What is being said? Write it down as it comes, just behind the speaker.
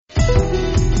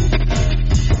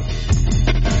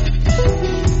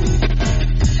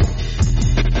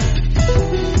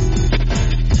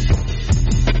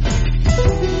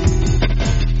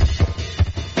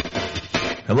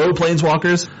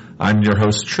Planeswalkers. I'm your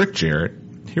host, Trick Jarrett,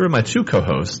 here with my two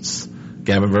co-hosts,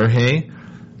 Gavin Verhey,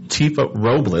 Tifa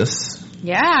Robles.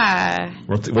 Yeah.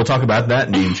 We'll talk about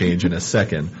that name change in a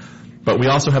second. But we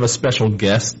also have a special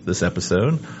guest this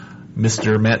episode,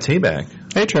 Mr. Matt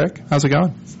Tabak. Hey, Trick. How's it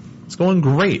going? It's going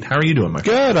great. How are you doing, my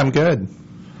friend? Good. I'm good.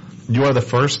 You are the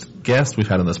first guest we've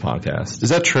had on this podcast. Is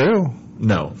that true?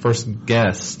 No, first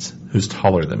guest who's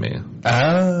taller than me.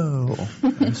 Oh. I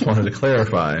just wanted to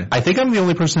clarify. I think I'm the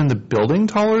only person in the building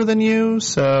taller than you,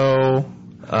 so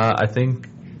I think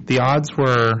the odds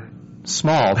were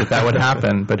small that would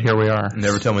happen, but here we are.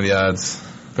 Never tell me the odds.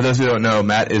 For those who don't know,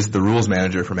 Matt is the rules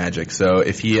manager for Magic, so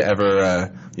if you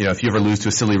ever lose to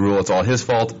a silly rule, it's all his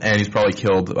fault, and he's probably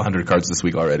killed 100 cards this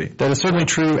week already. That is certainly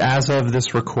true. As of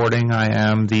this recording, I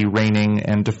am the reigning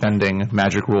and defending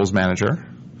Magic rules manager.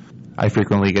 I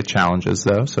frequently get challenges,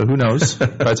 though, so who knows? By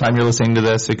the time you're listening to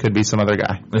this, it could be some other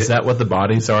guy. Is that what the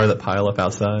bodies are that pile up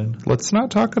outside? Let's not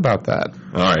talk about that.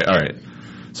 All right.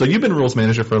 So you've been rules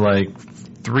manager for like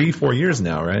 3-4 years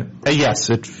now, right? Yes,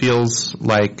 it feels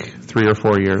like 3 or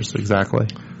 4 years, exactly.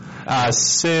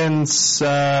 Since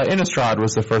Innistrad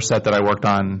was the first set that I worked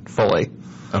on fully.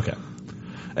 Okay.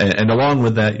 And along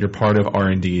with that, you're part of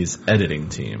R&D's editing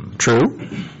team. True.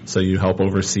 So you help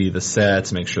oversee the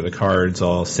sets, make sure the cards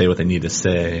all say what they need to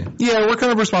say. Yeah, we're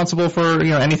kind of responsible for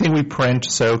anything we print,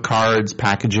 so cards,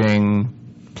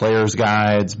 packaging, players'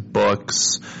 guides,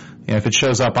 books. If it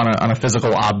shows up on a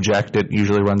physical object, it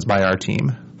usually runs by our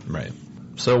team. Right.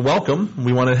 So welcome.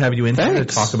 We wanted to have you in here to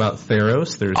talk about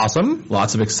Theros. There's awesome.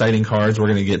 Lots of exciting cards we're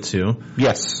going to get to.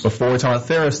 Yes. Before we talk about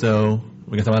Theros, though,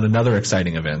 we can talk about another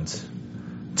exciting event.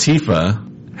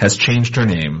 Tifa has changed her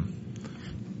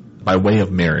name by way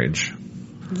of marriage.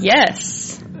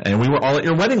 Yes. And we were all at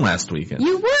your wedding last weekend.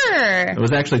 You were. It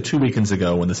was actually 2 weekends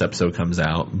ago when this episode comes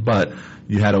out, but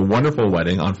you had a wonderful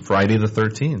wedding on Friday the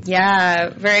 13th. Yeah,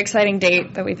 very exciting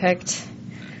date that we picked.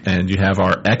 And you have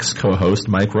our ex-co-host,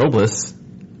 Mike Robles,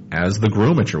 as the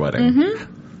groom at your wedding.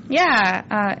 Mm-hmm.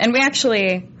 Yeah, and we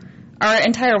actually, our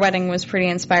entire wedding was pretty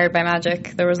inspired by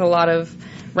Magic. There was a lot of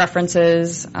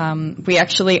references. We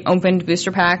actually opened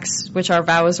booster packs, which our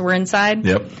vows were inside.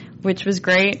 Yep. Which was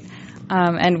great.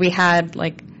 And we had,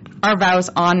 our vows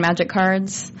on Magic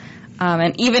cards.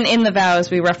 And even in the vows,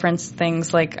 we referenced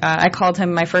things like, I called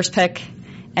him my first pick,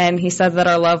 and he said that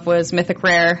our love was mythic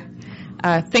rare.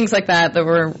 Things like that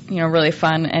were, really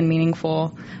fun and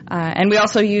meaningful. And we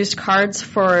also used cards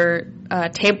for,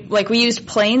 we used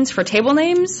planes for table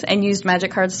names and used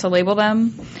Magic cards to label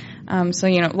them. So,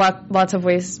 lots of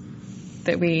ways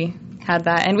that we had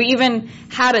that. And we even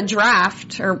had a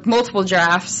draft, or multiple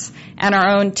drafts, and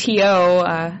our own TO,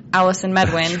 Allison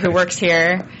Medwin, who works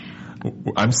here.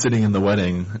 I'm sitting in the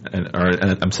wedding, and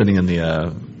I'm sitting in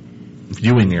the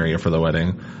viewing area for the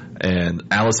wedding, and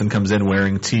Allison comes in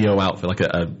wearing TO outfit, like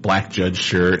a black judge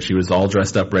shirt. She was all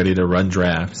dressed up, ready to run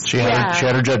drafts. She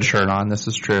had her judge shirt on. This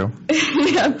is true.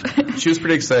 Yep. She was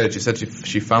pretty excited. She said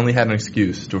she finally had an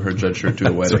excuse to wear her judge shirt to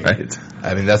a wedding. Right.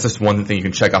 I mean, that's just one thing you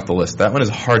can check off the list. That one is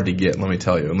hard to get, let me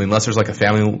tell you. I mean, unless there's a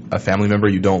family member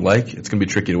you don't like, it's going to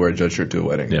be tricky to wear a judge shirt to a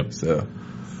wedding. Yep. So,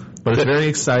 but it's very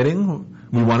exciting.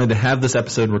 We wanted to have this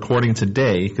episode recording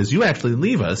today because you actually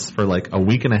leave us for a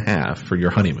week and a half for your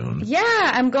honeymoon. Yeah,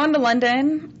 I'm going to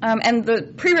London, and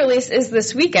the pre-release is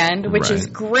this weekend, which is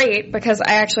great because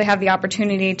I actually have the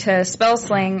opportunity to spell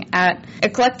sling at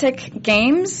Eclectic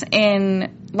Games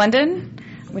in London,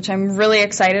 which I'm really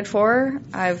excited for.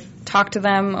 I've talked to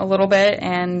them a little bit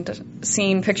and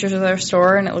seen pictures of their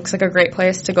store, and it looks like a great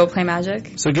place to go play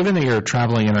Magic. So given that you're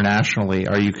traveling internationally,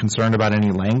 are you concerned about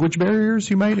any language barriers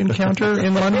you might encounter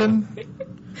in London?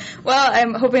 Well,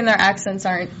 I'm hoping their accents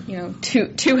aren't,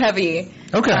 too heavy.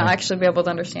 Okay. I'll actually be able to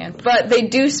understand. But they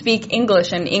do speak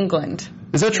English in England.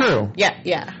 Is that true?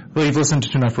 Yeah. Well, you've listened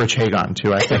to enough Rich Hagon,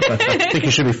 too. I think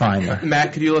you should be fine there.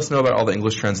 Matt, could you let us know about all the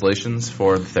English translations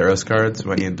for the Theros cards?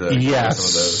 We need to yes.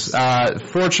 some of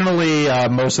those. Fortunately,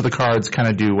 most of the cards kind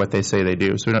of do what they say they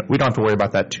do, so we don't have to worry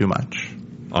about that too much.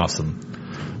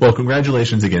 Awesome. Well,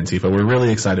 congratulations again, Tifa. We're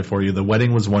really excited for you. The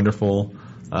wedding was wonderful.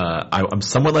 I'm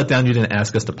somewhat let down you didn't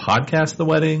ask us to podcast the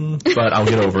wedding, but I'll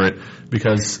get over it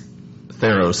because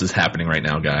Theros is happening right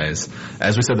now, guys.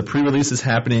 As we said, the pre-release is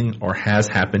happening or has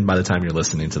happened by the time you're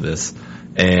listening to this,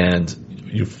 and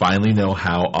you finally know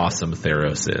how awesome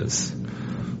Theros is.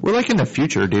 We're in the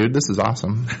future, dude. This is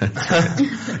awesome.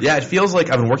 Yeah, it feels like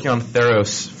I've been working on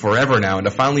Theros forever now, and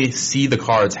to finally see the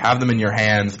cards, have them in your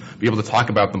hands, be able to talk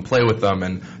about them, play with them,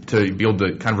 and to be able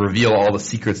to kind of reveal all the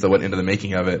secrets that went into the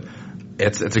making of it.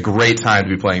 It's a great time to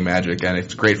be playing Magic, and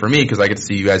it's great for me because I get to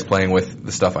see you guys playing with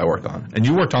the stuff I worked on. And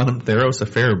you worked on Theros a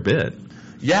fair bit.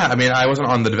 Yeah, I mean, I wasn't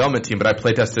on the development team, but I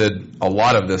playtested a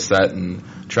lot of this set and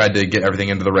tried to get everything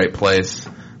into the right place.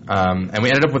 And we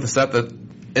ended up with a set that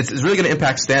it's really going to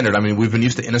impact Standard. I mean, we've been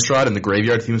used to Innistrad and the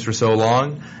Graveyard themes for so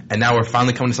long, and now we're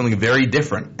finally coming to something very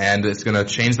different. And it's going to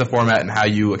change the format and how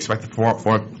you expect the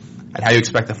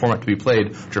format to be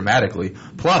played dramatically.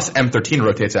 Plus, M13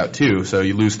 rotates out too, so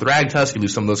you lose Thragtusk, you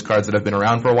lose some of those cards that have been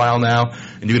around for a while now,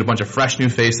 and you get a bunch of fresh new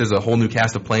faces, a whole new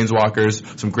cast of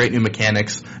Planeswalkers, some great new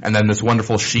mechanics, and then this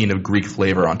wonderful sheen of Greek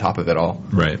flavor on top of it all.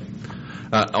 Right.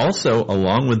 Also,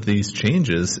 along with these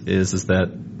changes is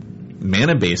that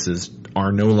mana bases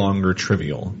are no longer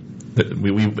trivial.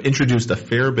 We've introduced a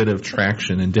fair bit of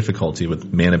traction and difficulty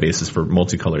with mana bases for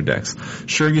multicolored decks.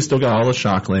 Sure, you still got all the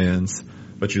shock lands,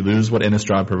 but you lose what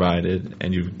Innistrad provided,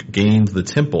 and you've gained the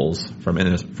temples from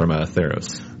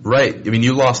Theros. Right. I mean,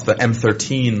 you lost the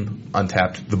M13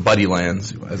 untapped, the buddy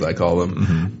lands, as I call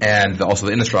them, and also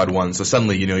the Innistrad ones. So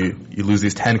suddenly, you lose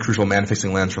these 10 crucial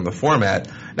mana-fixing lands from the format.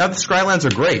 Now, the Scry lands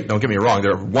are great. Don't get me wrong.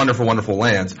 They're wonderful, wonderful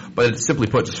lands, but it's simply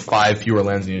put just 5 fewer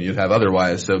lands than you'd have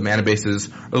otherwise. So mana bases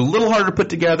are a little harder to put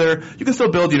together. You can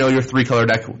still build, your 3-color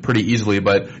deck pretty easily,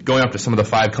 but going up to some of the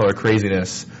 5-color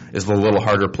craziness is a little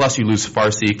harder. Plus, you lose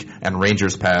Farseek and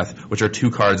Ranger's Path, which are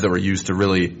 2 cards that were used to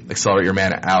really accelerate your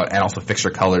mana out and also fix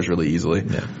your colors really easily.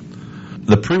 Yeah.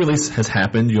 The pre-release has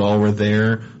happened. You all were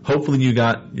there. Hopefully you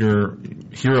got your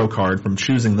hero card from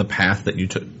choosing the path that you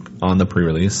took on the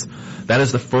pre-release. That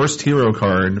is the first hero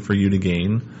card for you to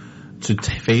gain to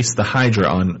face the Hydra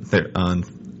on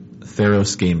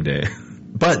Theros game day.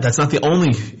 But that's not the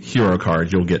only hero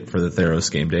card you'll get for the Theros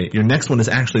game day. Your next one is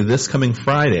actually this coming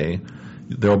Friday.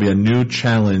 There will be a new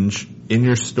challenge in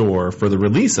your store for the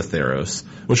release of Theros,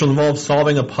 which will involve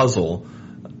solving a puzzle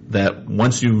that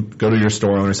once you go to your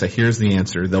store owner and say, here's the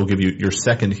answer, they'll give you your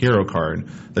second hero card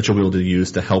that you'll be able to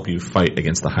use to help you fight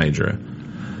against the Hydra.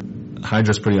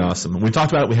 Hydra's pretty awesome. We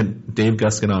talked about it. We had Dave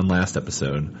Guskin on last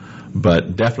episode,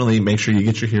 but definitely make sure you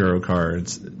get your hero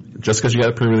cards. Just because you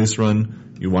got a pre-release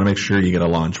run, you want to make sure you get a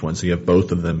launch one so you have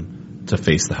both of them to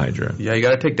face the Hydra. Yeah, you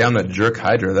got to take down that jerk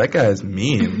Hydra. That guy's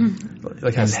mean.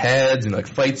 He has heads and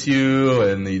fights you,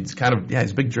 and he's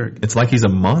he's a big jerk. It's like he's a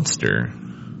monster.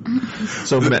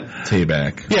 So Matt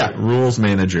Tabak, rules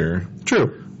manager.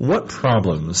 True. What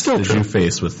problems did you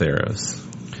face with Theros?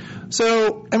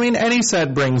 So, I mean, any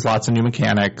set brings lots of new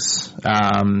mechanics.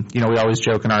 We always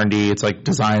joke in R&D, it's like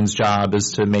design's job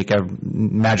is to make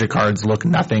Magic cards look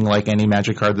nothing like any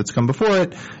Magic card that's come before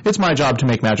it. It's my job to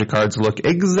make Magic cards look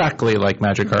exactly like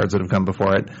Magic cards that have come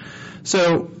before it.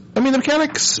 So, I mean, the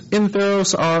mechanics in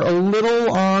Theros are a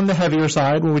little on the heavier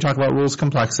side when we talk about rules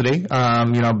complexity.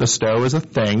 Bestow is a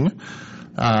thing.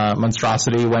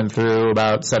 Monstrosity went through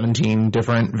about 17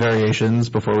 different variations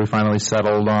before we finally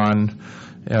settled on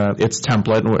its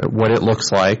template, what it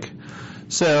looks like.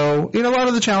 So, a lot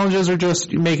of the challenges are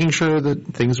just making sure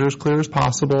that things are as clear as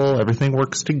possible, everything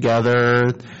works together.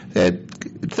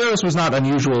 Theros was not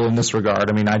unusual in this regard.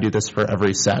 I mean, I do this for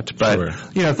every set, but,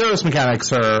 Theros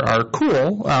mechanics are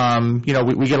cool.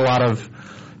 We get a lot of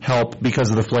help because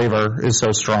the flavor is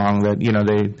so strong that,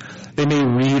 they may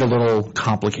read a little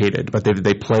complicated, but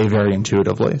they play very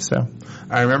intuitively, so.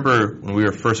 I remember when we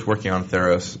were first working on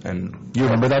Theros, and you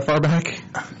remember that far back?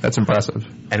 That's impressive.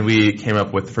 And we came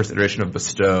up with the first iteration of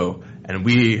Bestow, and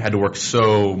we had to work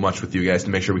so much with you guys to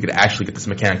make sure we could actually get this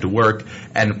mechanic to work.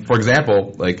 And for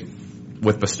example,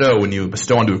 with Bestow, when you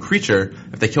bestow onto a creature,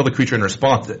 if they kill the creature in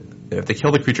response,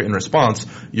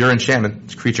 your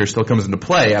enchantment creature still comes into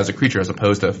play as a creature, as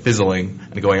opposed to fizzling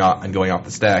and going off the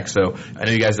stack. So I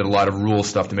know you guys did a lot of rule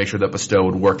stuff to make sure that Bestow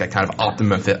would work at kind of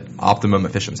optimum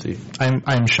efficiency.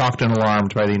 I'm shocked and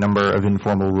alarmed by the number of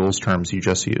informal rules terms you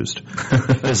just used.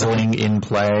 Fizzling, in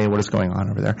play, what is going on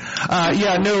over there?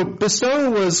 Bestow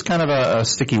was kind of a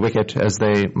sticky wicket, as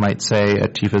they might say,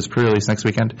 at Tifa's pre-release next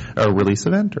weekend, or release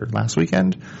event, or last weekend.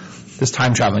 This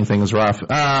time traveling thing was rough.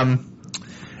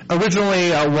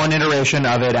 Originally, one iteration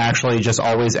of it actually just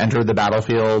always entered the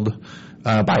battlefield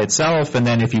by itself, and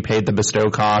then if you paid the bestow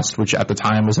cost, which at the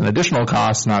time was an additional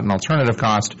cost, not an alternative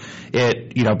cost,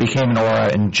 it became an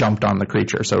aura and jumped on the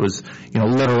creature. So it was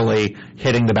literally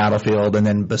hitting the battlefield and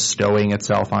then bestowing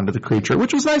itself onto the creature,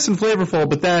 which was nice and flavorful.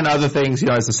 But then other things,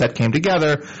 as the set came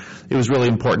together, it was really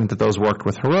important that those worked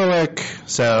with heroic.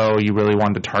 So you really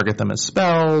wanted to target them as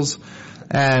spells.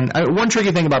 And one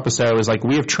tricky thing about Bestow is,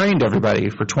 we have trained everybody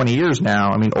for 20 years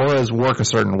now. I mean, auras work a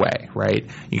certain way, right?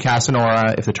 You cast an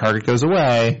aura, if the target goes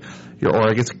away, your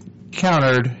aura gets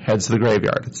countered, heads to the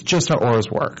graveyard. It's just how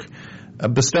auras work.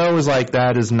 Bestow is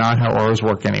that is not how auras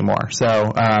work anymore.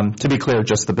 So, to be clear,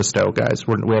 just the Bestow, guys.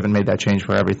 We haven't made that change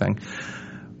for everything.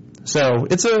 So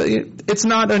it's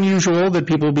not unusual that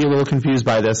people will be a little confused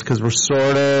by this because we're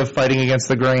sort of fighting against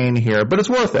the grain here, but it's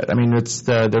worth it. I mean,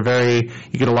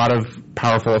 you get a lot of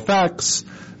powerful effects.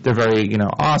 They're very,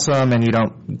 awesome, and you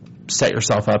don't set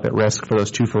yourself up at risk for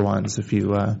those 2-for-1s if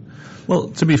you, Well,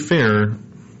 to be fair,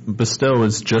 Bestow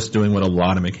is just doing what a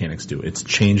lot of mechanics do. It's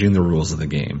changing the rules of the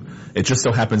game. It just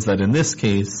so happens that in this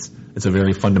case, it's a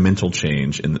very fundamental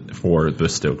change for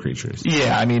Bestow creatures.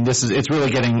 Yeah, I mean, it's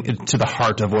really getting to the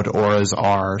heart of what auras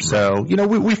are. So,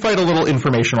 we fight a little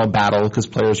informational battle because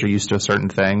players are used to a certain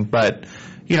thing, but,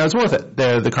 it's worth it.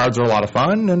 The cards are a lot of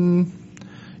fun, and,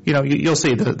 you'll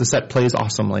see the set plays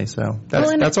awesomely. So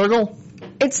that's our goal.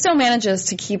 It still manages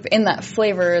to keep in that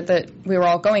flavor that we were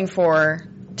all going for,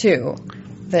 too.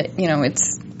 That,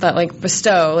 it's that,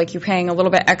 Bestow, you're paying a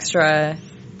little bit extra.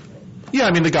 Yeah,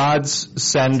 I mean, the gods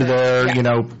send their,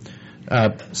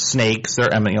 snakes, their,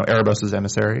 Erebos'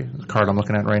 emissary, the card I'm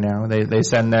looking at right now. They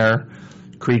send their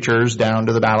creatures down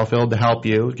to the battlefield to help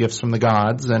you, gifts from the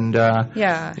gods, and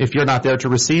if you're not there to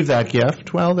receive that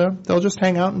gift, well, they'll just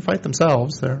hang out and fight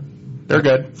themselves. They're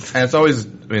good. And it's always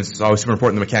super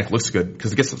important the mechanic looks good,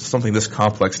 because it gets something this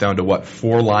complex down to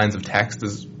 4 lines of text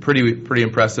is pretty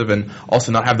impressive, and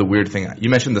also not have the weird thing. You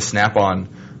mentioned the snap-on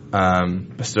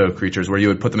Bestow creatures where you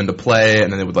would put them into play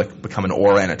and then they would become an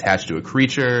aura and attach to a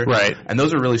creature. Right. And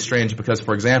those are really strange because,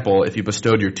 for example, if you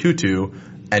bestowed your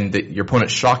 2/2 and your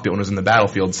opponent shocked it when it was in the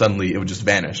battlefield, suddenly it would just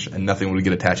vanish and nothing would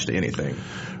get attached to anything.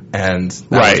 And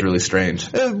that was really strange.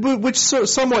 Which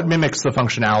somewhat mimics the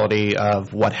functionality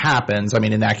of what happens. I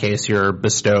mean, in that case, your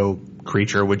Bestow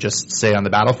creature would just stay on the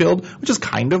battlefield, which is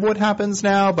kind of what happens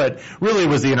now, but really it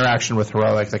was the interaction with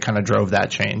Heroic that kind of drove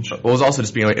that change. Well, it was also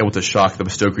just being able to shock the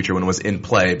Bestow creature when it was in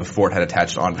play before it had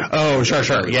attached onto it. Oh,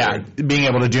 sure. Yeah. Being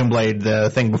able to Doomblade the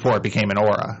thing before it became an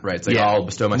aura. Right. It's I'll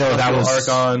bestow my Celestial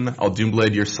Archon, I'll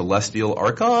Doomblade your Celestial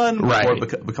Archon before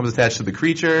it becomes attached to the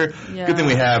creature. Yeah. Good thing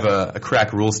we have a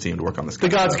crack rules team to work on this. The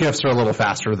gods' gifts are a little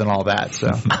faster than all that, so.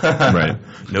 Right.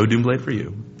 No Doomblade for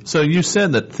you. So you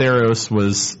said that Theros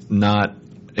was not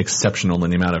exceptional in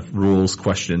the amount of rules,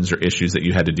 questions, or issues that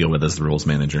you had to deal with as the rules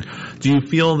manager. Do you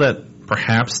feel that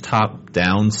perhaps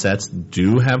top-down sets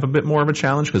do have a bit more of a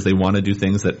challenge because they want to do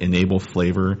things that enable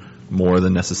flavor more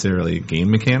than necessarily game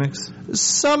mechanics?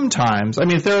 Sometimes. I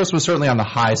mean, Theros was certainly on the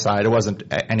high side. It wasn't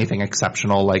anything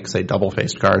exceptional like, say,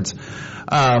 double-faced cards.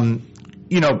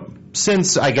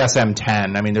 Since, I guess,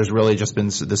 M10, I mean, there's really just been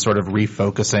this sort of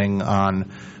refocusing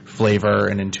on flavor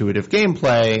and intuitive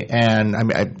gameplay, and I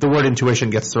mean, the word intuition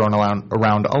gets thrown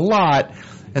around a lot,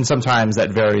 and sometimes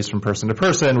that varies from person to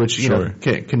person, which,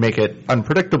 can make it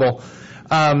unpredictable.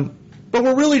 But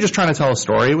we're really just trying to tell a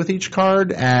story with each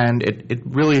card, and it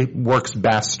really works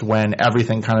best when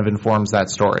everything kind of informs that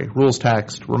story. Rules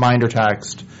text, reminder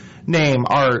text, name,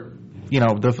 art,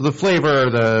 the flavor,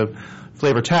 the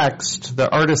flavor text, the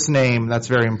artist's name, that's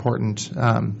very important. No,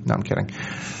 I'm kidding.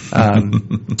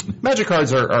 Magic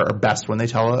cards are best when they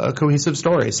tell a cohesive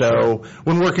story. So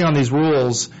when working on these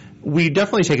rules, we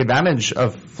definitely take advantage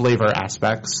of flavor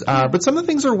aspects, but some of the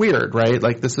things are weird, right?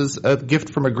 Like this is a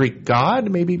gift from a Greek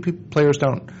god. Maybe players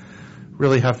don't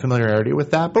really have familiarity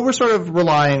with that, but we're sort of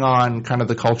relying on kind of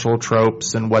the cultural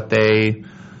tropes and what they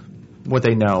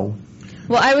know.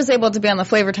 Well, I was able to be on the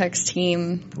flavor text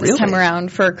team this time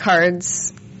around for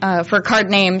cards, for card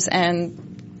names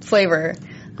and flavor.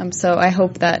 So I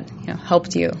hope that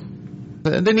helped you.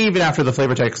 And then even after the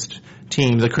flavor text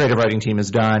team, the creative writing team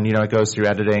is done, it goes through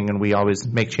editing and we always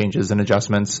make changes and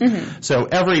adjustments. Mm-hmm. So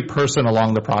every person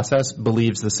along the process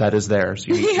believes the set is theirs.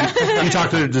 You talk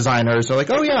to the designers, they're like,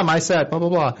 oh yeah, my set, blah, blah,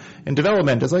 blah. And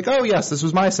development is like, oh yes, this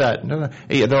was my set. No.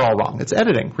 Yeah, they're all wrong. It's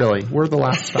editing, really. We're the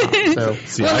last stop.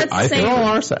 So I think they're all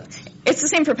our sets. It's the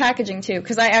same for packaging too,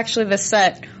 because this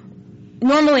set,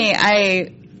 normally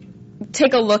I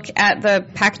take a look at the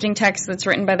packaging text that's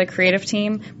written by the creative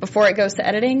team before it goes to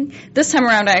editing. This time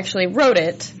around, I actually wrote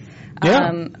it.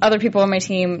 Yeah. Other people on my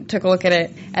team took a look at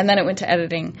it, and then it went to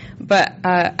editing. But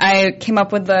I came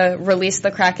up with the Release the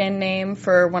Kraken name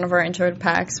for one of our intro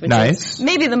packs, which is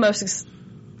maybe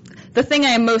the thing I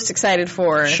am most excited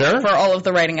for all of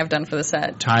the writing I've done for the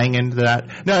set. Tying into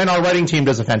that. No, and our writing team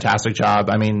does a fantastic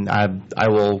job. I mean, I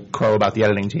will crow about the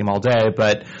editing team all day,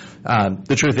 but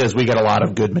the truth is we get a lot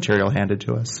of good material handed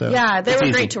to us. So yeah, they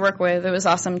were great to work with. It was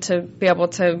awesome to be able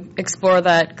to explore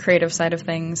that creative side of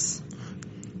things.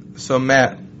 So,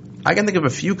 Matt, I can think of a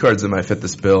few cards that might fit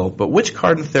this bill, but which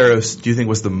card in Theros do you think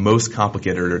was the most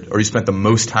complicated or you spent the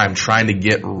most time trying to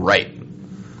get right?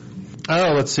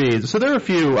 Oh, let's see. So there are a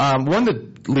few. One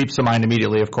that leaps to mind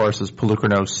immediately, of course, is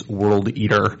Pelucranos World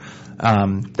Eater.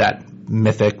 That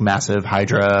mythic, massive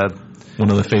Hydra. One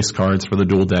of the face cards for the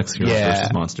dual decks, Heroes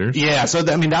versus Monsters. Yeah, so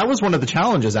that was one of the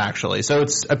challenges, actually. So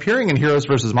it's appearing in Heroes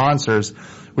versus Monsters,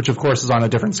 which of course is on a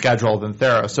different schedule than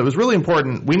Theros. So it was really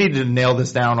important. We needed to nail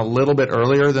this down a little bit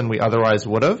earlier than we otherwise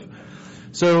would have.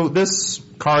 So this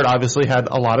card obviously had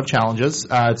a lot of challenges.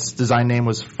 Its design name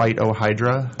was Fight O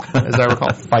Hydra, as I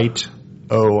recall. Fight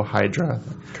O Hydra.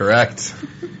 Correct.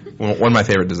 One of my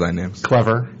favorite design names.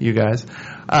 Clever, you guys.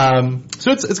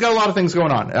 So it's got a lot of things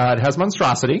going on. It has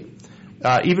Monstrosity.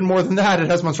 Even more than that, it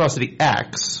has Monstrosity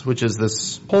X, which is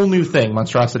this whole new thing,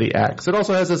 Monstrosity X. It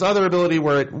also has this other ability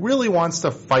where it really wants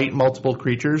to fight multiple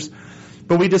creatures.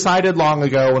 But we decided long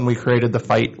ago when we created the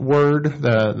fight word,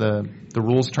 the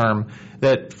rules term,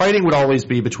 that fighting would always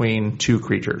be between two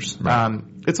creatures. Right.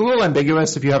 It's a little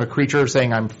ambiguous if you have a creature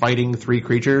saying I'm fighting three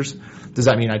creatures. Does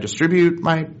that mean I distribute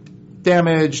my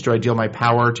damage? Do I deal my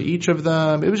power to each of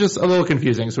them? It was just a little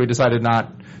confusing, so we decided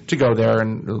not to go there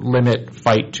and limit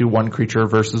fight to one creature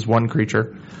versus one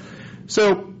creature.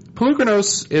 So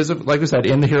Polukranos is, like I said,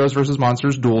 in the Heroes versus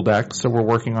Monsters dual deck, so we're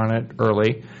working on it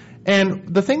early. And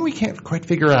the thing we can't quite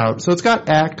figure out, so it's got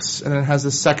X, and it has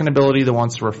this second ability that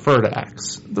wants to refer to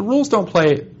X. The rules don't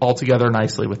play altogether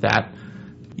nicely with that.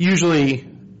 Usually,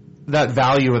 that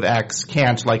value of X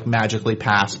can't, like, magically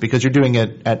pass, because you're doing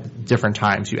it at different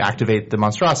times. You activate the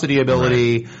Monstrosity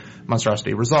ability, right.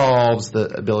 Monstrosity resolves, the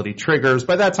ability triggers.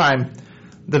 By that time,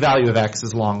 the value of X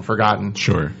is long forgotten.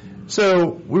 Sure.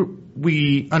 So,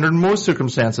 we, under most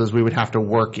circumstances, we would have to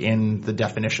work in the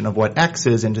definition of what X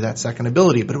is into that second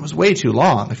ability, but it was way too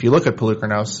long. If you look at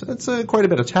Polukranos, it's quite a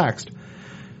bit of text.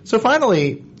 So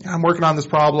finally, I'm working on this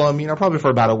problem, probably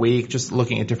for about a week, just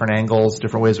looking at different angles,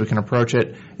 different ways we can approach it.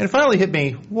 And it finally hit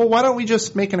me, well, why don't we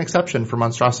just make an exception for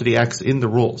Monstrosity X in the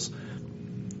rules?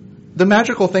 The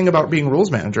magical thing about being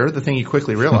rules manager, the thing you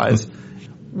quickly realize,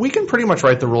 we can pretty much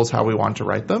write the rules how we want to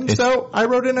write them. So I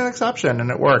wrote in an exception,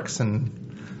 and it works, and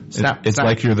it's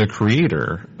like you're the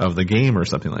creator of the game or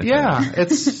something like that. Yeah,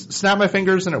 it's snap my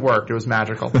fingers and it worked. It was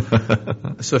magical.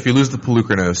 So if you lose the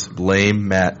Polukranos, blame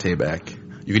Matt Tabak.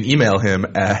 You can email him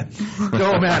at...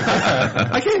 No, man.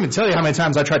 I can't even tell you how many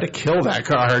times I tried to kill that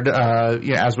card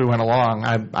as we went along.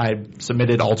 I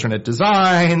submitted alternate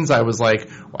designs. I was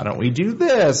like, why don't we do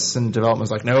this? And development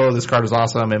was like, no, this card is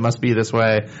awesome. It must be this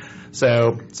way.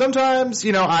 So sometimes,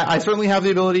 I certainly have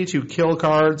the ability to kill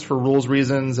cards for rules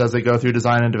reasons as they go through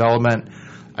design and development.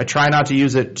 I try not to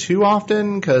use it too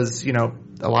often because,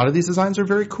 a lot of these designs are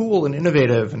very cool and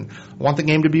innovative, and I want the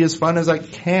game to be as fun as I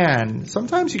can.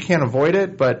 Sometimes you can't avoid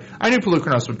it, but I knew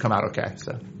Polukranos would come out okay.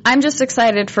 So I'm just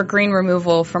excited for green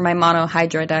removal for my mono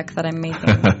Hydra deck that I'm making.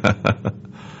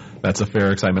 That's a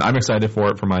fair excitement. I'm excited for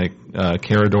it for my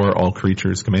Carador All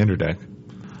Creatures Commander deck.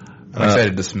 I'm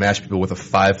excited to smash people with a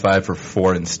 5/5 for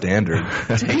 4 in Standard.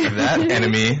 Take that,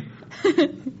 enemy.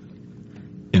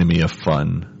 Enemy of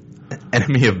fun.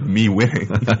 Enemy of me winning.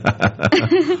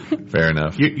 Fair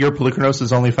enough. Your Polukranos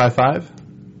is only 5/5?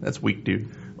 That's weak, dude.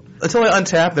 Until I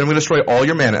untap, then I'm going to destroy all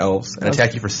your mana elves and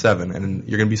attack you for 7, and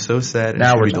you're going to be so sad.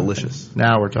 Now we're delicious.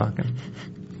 Now we're talking.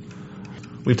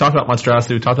 We've talked about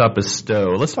Monstrosity. We've talked about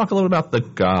Bestow. Let's talk a little about the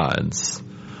gods.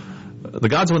 The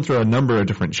gods went through a number of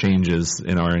different changes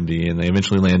in R&D, and they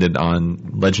eventually landed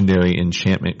on Legendary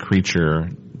Enchantment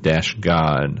Creature -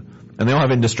 God. And they all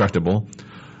have Indestructible.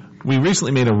 We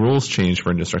recently made a rules change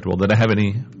for Indestructible. Did I have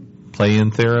any play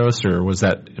in Theros, or was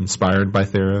that inspired by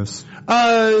Theros?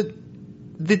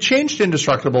 The change to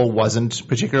Indestructible wasn't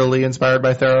particularly inspired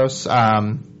by Theros.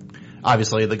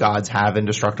 Obviously, the gods have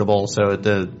Indestructible, so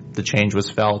the change was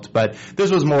felt. But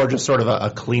this was more just sort of a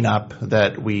cleanup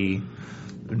that we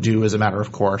do as a matter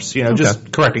of course.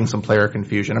 Just correcting some player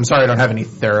confusion. I'm sorry I don't have any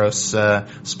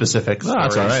Theros specific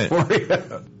stories that's all right. for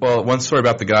you. Well, one story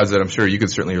about the gods that I'm sure you could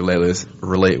certainly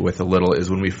relate with a little is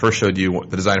when we first showed you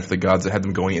the design for the gods that had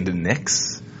them going into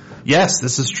Nyx. Yes,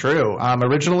 this is true.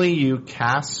 Originally, you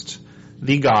cast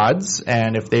the gods,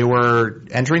 and if they were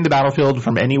entering the battlefield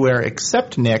from anywhere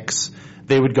except Nyx,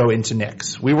 they would go into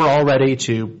Nyx. We were all ready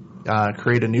to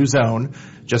create a new zone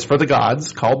just for the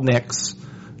gods called Nyx,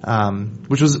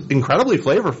 which was incredibly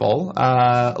flavorful,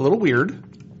 a little weird,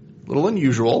 a little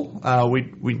unusual.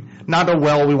 We not a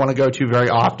well we want to go to very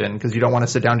often because you don't want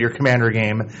to sit down to your commander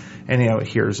game and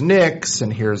here's Nyx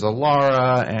and here's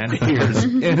Alara and here's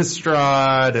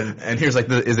Innistrad and here's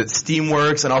is it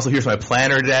Steamworks and also here's my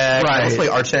planner deck. Right. Let's play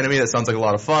Archenemy. That sounds like a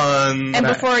lot of fun. And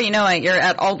before you know it, you're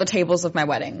at all the tables of my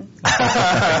wedding.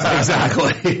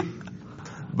 Exactly.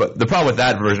 But the problem with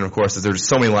that version, of course, is there's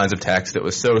so many lines of text. It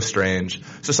was so strange.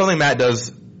 So something Matt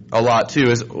does a lot, too,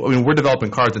 is, we're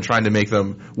developing cards and trying to make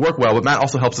them work well, but Matt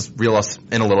also helps us reel us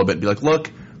in a little bit and be like,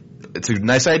 look, it's a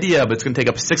nice idea, but it's going to take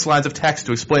up 6 lines of text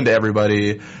to explain to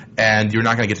everybody, and you're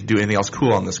not going to get to do anything else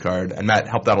cool on this card. And Matt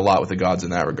helped out a lot with the gods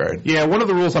in that regard. Yeah, one of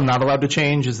the rules I'm not allowed to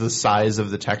change is the size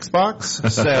of the text box.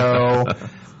 So,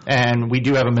 and we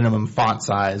do have a minimum font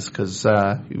size because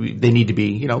they need to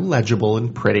be, legible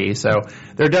and pretty. So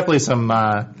there are definitely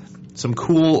some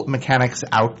cool mechanics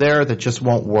out there that just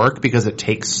won't work because it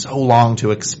takes so long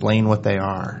to explain what they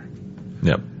are.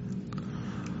 Yep.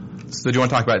 So do you want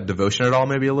to talk about devotion at all,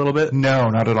 maybe a little bit? No,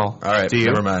 not at all. All right, do you?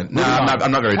 Never mind. No,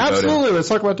 I'm not very devoted. Absolutely, let's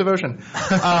talk about devotion.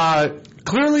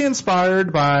 Clearly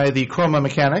inspired by the chroma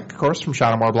mechanic, of course, from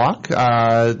Shadowmoor Block.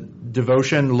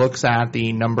 Devotion looks at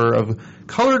the number of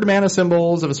colored mana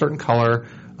symbols of a certain color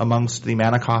amongst the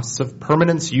mana costs of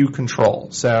permanents you control.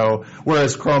 So,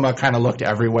 whereas chroma kind of looked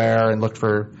everywhere and looked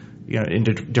for,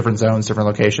 into different zones, different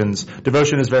locations,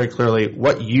 devotion is very clearly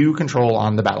what you control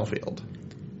on the battlefield.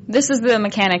 This is the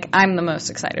mechanic I'm the most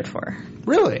excited for.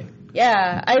 Really?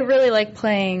 Yeah, I really like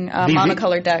playing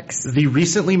monocolored decks. The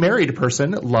recently married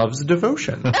person loves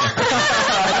devotion.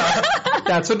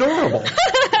 That's adorable.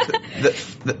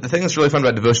 The thing that's really fun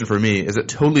about devotion for me is it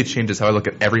totally changes how I look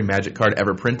at every Magic card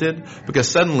ever printed, because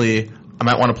suddenly I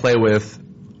might want to play with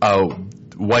a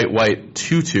white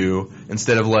 2/2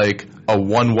 instead of like a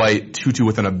 1-white 2/2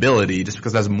 with an ability, just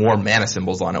because it has more mana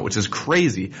symbols on it, which is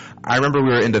crazy. I remember we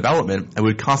were in development and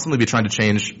we'd constantly be trying to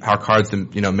change our cards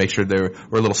to, make sure they were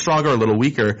a little stronger, a little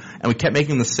weaker, and we kept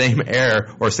making the same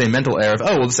error or same mental error of,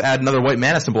 we'll just add another white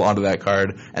mana symbol onto that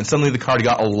card, and suddenly the card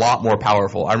got a lot more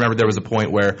powerful. I remember there was a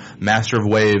point where Master of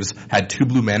Waves had 2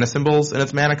 blue mana symbols in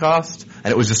its mana cost,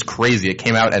 and it was just crazy. It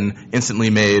came out and instantly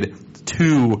made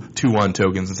 2 2/1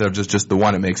 tokens instead of just the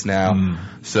one it makes now.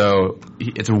 So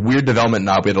it's a weird development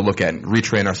knob we had to look at and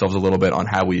retrain ourselves a little bit on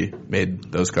how we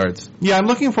made those cards. Yeah, I'm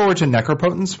looking forward to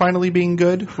Necropotence finally being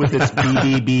good with its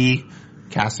BBB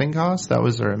casting cost. That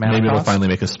was our mana Maybe cost. it'll finally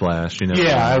make a splash.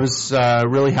 Yeah, I was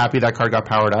really happy that card got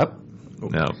powered up.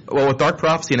 No. Well, with Dark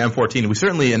Prophecy and M14, we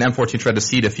certainly in M14 tried to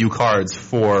seed a few cards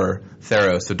for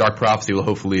Theros. So Dark Prophecy will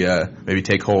hopefully maybe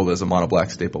take hold as a mono black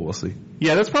staple. We'll see.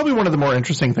 Yeah, that's probably one of the more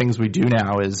interesting things we do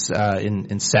now is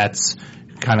in sets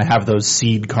kind of have those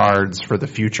seed cards for the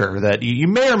future that you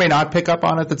may or may not pick up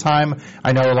on at the time.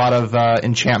 I know a lot of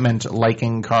enchantment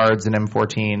liking cards in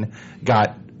M14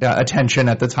 got attention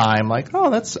at the time, like, oh,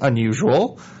 that's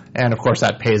unusual. And of course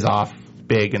that pays off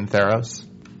big in Theros.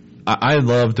 I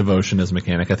love devotion as a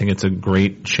mechanic. I think it's a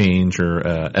great change or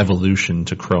evolution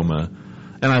to chroma.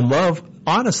 And I love,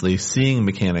 honestly, seeing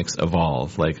mechanics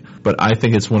evolve. But I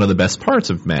think it's one of the best parts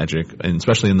of Magic, and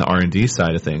especially in the R&D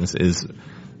side of things, is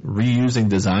reusing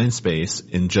design space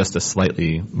in just a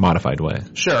slightly modified way.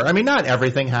 Sure. I mean, not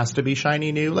everything has to be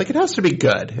shiny new. It has to be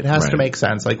good. It has to make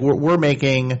sense. We're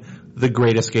making the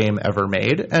greatest game ever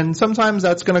made, and sometimes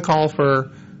that's going to call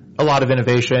for a lot of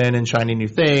innovation and shiny new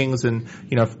things, and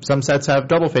some sets have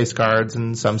double face cards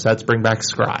and some sets bring back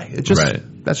Scry.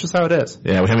 That's just how it is.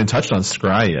 Yeah, we haven't touched on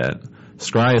Scry yet.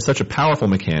 Scry is such a powerful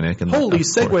mechanic. And holy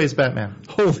segues, Batman.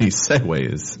 Holy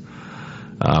segues.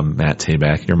 Matt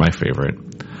Tabak, you're my favorite.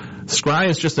 Scry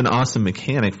is just an awesome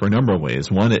mechanic for a number of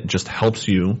ways. One, it just helps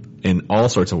you in all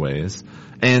sorts of ways.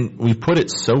 And we've put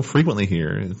it so frequently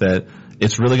here that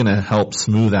it's really going to help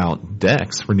smooth out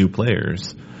decks for new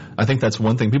players. I think that's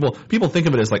one thing. People think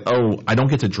of it as like, I don't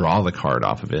get to draw the card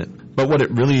off of it. But what it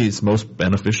really is most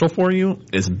beneficial for you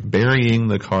is burying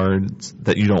the cards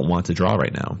that you don't want to draw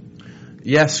right now.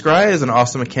 Yeah, Scry is an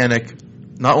awesome mechanic,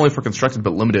 not only for constructed,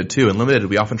 but limited too. In limited,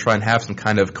 we often try and have some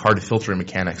kind of card filtering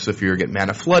mechanic. So if you get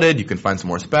mana flooded, you can find some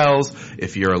more spells.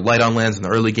 If you're light on lands in the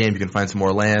early game, you can find some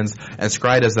more lands. And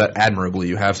Scry does that admirably.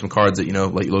 You have some cards that,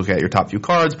 let you look at your top few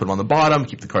cards, put them on the bottom,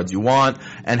 keep the cards you want,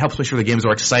 and helps make sure the games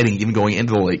are exciting even going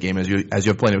into the late game as you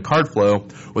have plenty of card flow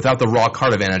without the raw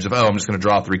card advantage of, I'm just going to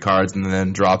draw 3 cards and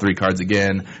then draw 3 cards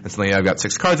again. And suddenly I've got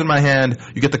 6 cards in my hand.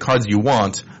 You get the cards you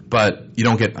want, but you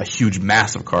don't get a huge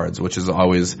mass of cards, which is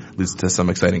always leads to some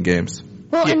exciting games.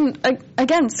 Well, and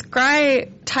again, Scry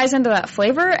ties into that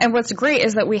flavor, and what's great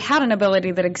is that we had an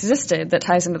ability that existed that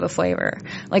ties into the flavor.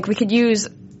 We could use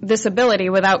this ability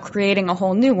without creating a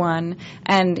whole new one,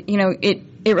 and,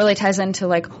 it really ties into,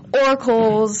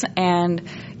 oracles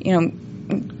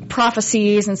and,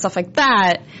 prophecies and stuff like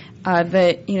that,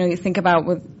 that, you think about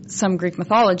with some Greek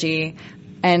mythology,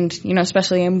 and,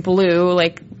 especially in blue,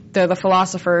 they're the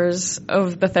philosophers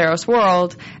of the Theros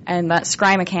world, and that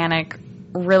Scry mechanic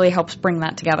really helps bring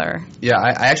that together. Yeah,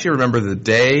 I actually remember the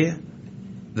day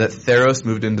that Theros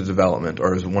moved into development,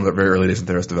 or it was one of the very early days of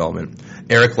Theros development.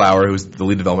 Eric Lauer, who was the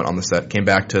lead development on the set, came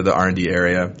back to the R&D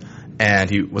area, and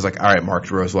he was like, all right,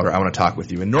 Mark Rosewater, I want to talk with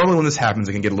you. And normally when this happens,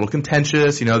 it can get a little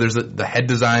contentious. There's the head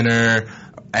designer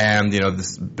and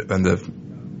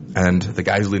and the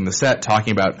guy who's leading the set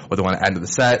talking about what they want to add to the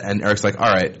set, and Eric's like,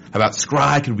 all right, how about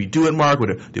Scry? Could we do it, Mark? Would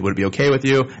it be okay with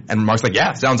you? And Mark's like,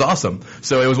 yeah, sounds awesome.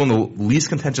 So it was one of the least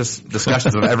contentious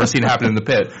discussions I've ever seen happen in the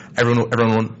pit.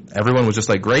 Everyone was just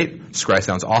like, great, Scry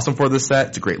sounds awesome for this set.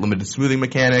 It's a great limited smoothing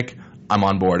mechanic. I'm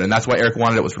on board. And that's why Eric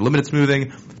wanted it, was for limited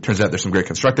smoothing. Turns out there's some great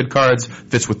constructed cards,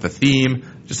 fits with the theme.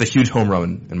 Just a huge home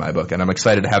run in my book. And I'm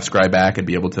excited to have Scry back and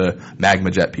be able to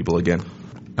magma jet people again.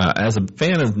 As a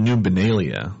fan of New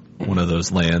Benalia, one of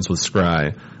those lands with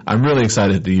Scry, I'm really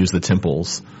excited to use the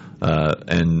temples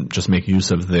and just make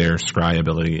use of their Scry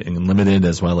ability in limited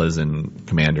as well as in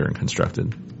commander and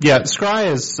constructed. Yeah,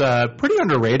 Scry is pretty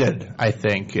underrated, I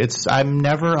think. I'm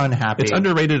never unhappy. It's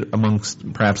underrated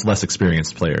amongst perhaps less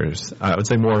experienced players. I would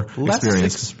say more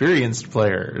experienced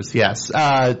players, yes.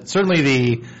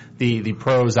 Certainly the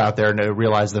pros out there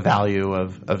realize the value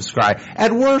of Scry.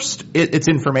 At worst, it's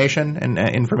information, and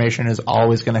information is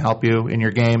always going to help you in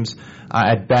your games.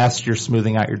 At best, you're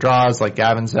smoothing out your draws, like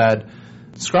Gavin said.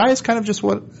 Scry is kind of just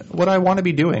what I want to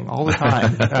be doing all the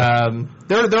time.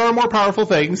 There are more powerful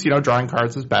things, drawing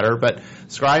cards is better, but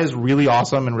Scry is really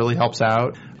awesome and really helps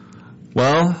out.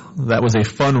 Well, that was a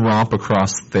fun romp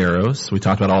across Theros. We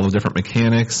talked about all the different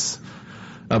mechanics.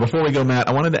 Before we go, Matt,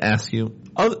 I wanted to ask you,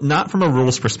 not from a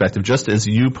rules perspective, just as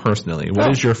you personally,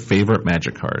 what is your favorite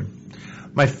Magic card?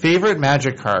 My favorite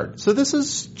Magic card. So this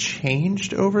has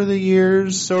changed over the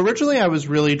years. So originally I was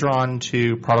really drawn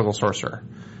to Prodigal Sorcerer.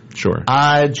 Sure.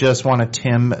 I just want to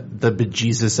Tim the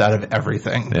bejesus out of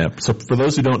everything. Yeah. So for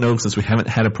those who don't know, since we haven't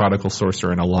had a Prodigal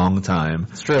Sorcerer in a long time,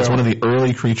 it's true. It's one of the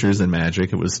early creatures in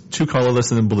Magic. It was 2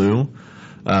 colorless and in blue.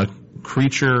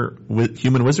 Creature with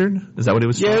human wizard? Is that what it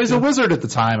was? Yeah, he was a wizard at the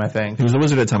time, I think. He was a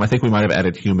wizard at the time. I think we might have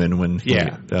added human when he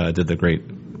did the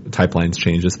great type lines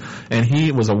changes. And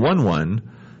he was a 1/1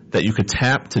 that you could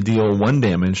tap to deal 1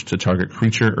 damage to target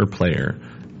creature or player.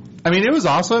 I mean, it was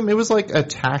awesome. It was like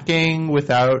attacking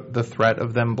without the threat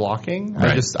of them blocking.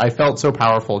 Right. I felt so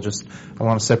powerful. I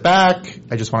want to sit back.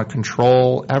 I just want to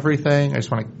control everything. I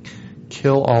just want to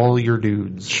kill all your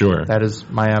dudes. Sure. That is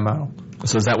my MO.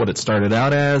 So is that what it started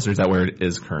out as, or is that where it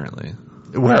is currently?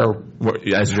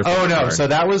 As your no. card? So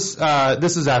that was,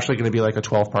 this is actually going to be like a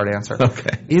 12-part answer.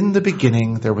 Okay. In the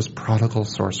beginning, there was Prodigal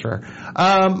Sorcerer.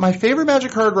 My favorite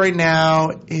Magic card right now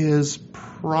is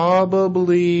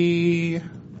probably...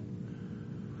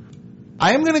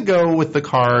 I am going to go with the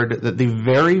card that the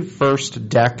very first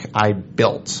deck I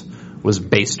built was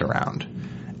based around,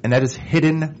 and that is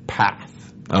Hidden Path.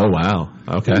 Oh, wow.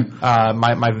 Okay.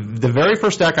 The very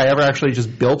first deck I ever actually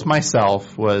just built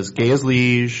myself was Gaia's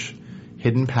Liege,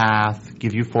 Hidden Path,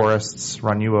 give you forests,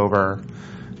 run you over.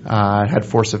 It had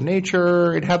Force of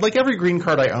Nature. It had like every green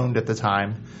card I owned at the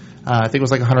time. I think it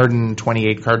was like a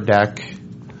 128 card deck.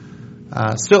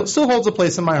 Still holds a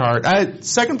place in my heart.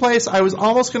 Second place, I was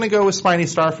almost going to go with Spiny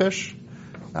Starfish,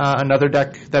 another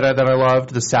deck that I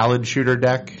loved, the Salad Shooter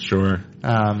deck. Sure.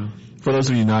 For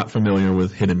those of you not familiar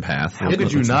with Hidden Path. How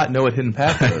could you not know what Hidden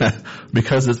Path is?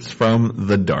 Because it's from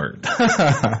the Dart.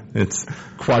 It's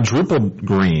quadruple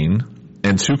green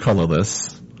and 2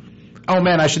 colorless. Oh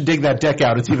man, I should dig that deck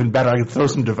out. It's even better. I can throw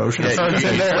some devotion. You play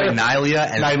Nylea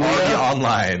and it's already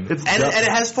online. And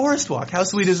it has Forest Walk. How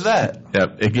sweet is that?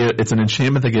 Yep. It's an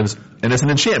enchantment that gives, and it's an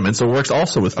enchantment, so it works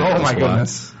also with Forest Oh my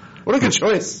goodness. What a good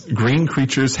choice. Green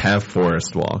creatures have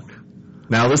Forest Walk.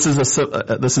 Now this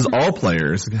is all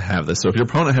players have this. So if your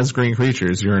opponent has green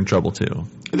creatures, you're in trouble too.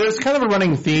 There's kind of a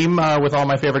running theme with all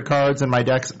my favorite cards in my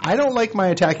decks. I don't like my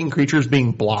attacking creatures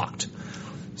being blocked.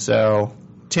 So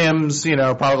Tim's,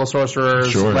 Prodigal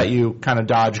Sorcerers let you kind of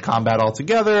dodge combat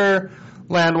altogether.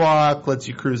 Landwalk lets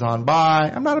you cruise on by.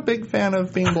 I'm not a big fan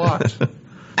of being blocked.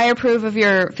 I approve of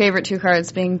your favorite 2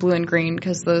 cards being blue and green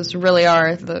because those really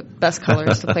are the best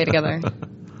colors to play together.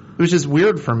 Which is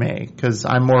weird for me because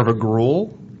I'm more of a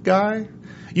Gruul guy.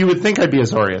 You would think I'd be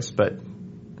Azorius, but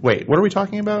wait, what are we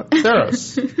talking about?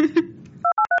 Theros.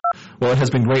 Well, it has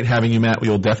been great having you, Matt. We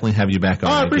will definitely have you back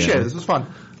on. I appreciate again. it. This was fun.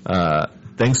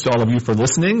 Thanks to all of you for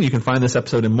listening. You can find this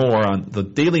episode and more on the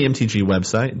Daily MTG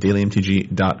website,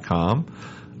 dailymtg.com.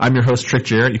 I'm your host, Trick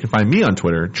Jarrett. You can find me on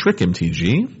Twitter,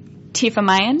 TrickMTG. Tifa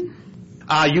Mayan.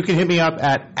 You can hit me up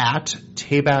at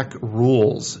Tabak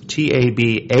Rules,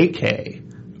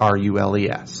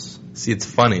 TABAKRULES. See, it's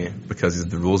funny because he's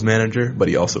the rules manager, but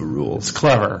he also rules. It's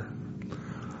clever.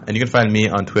 And you can find me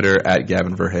on Twitter at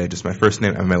Gavin Verhey, just my first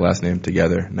name and my last name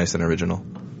together. Nice and original.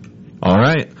 All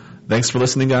right. Thanks for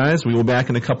listening, guys. We will be back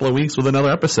in a couple of weeks with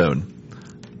another episode.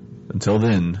 Until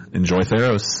then, enjoy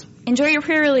Theros. Enjoy your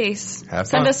pre-release. Have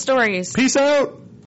fun. Send us stories. Peace out.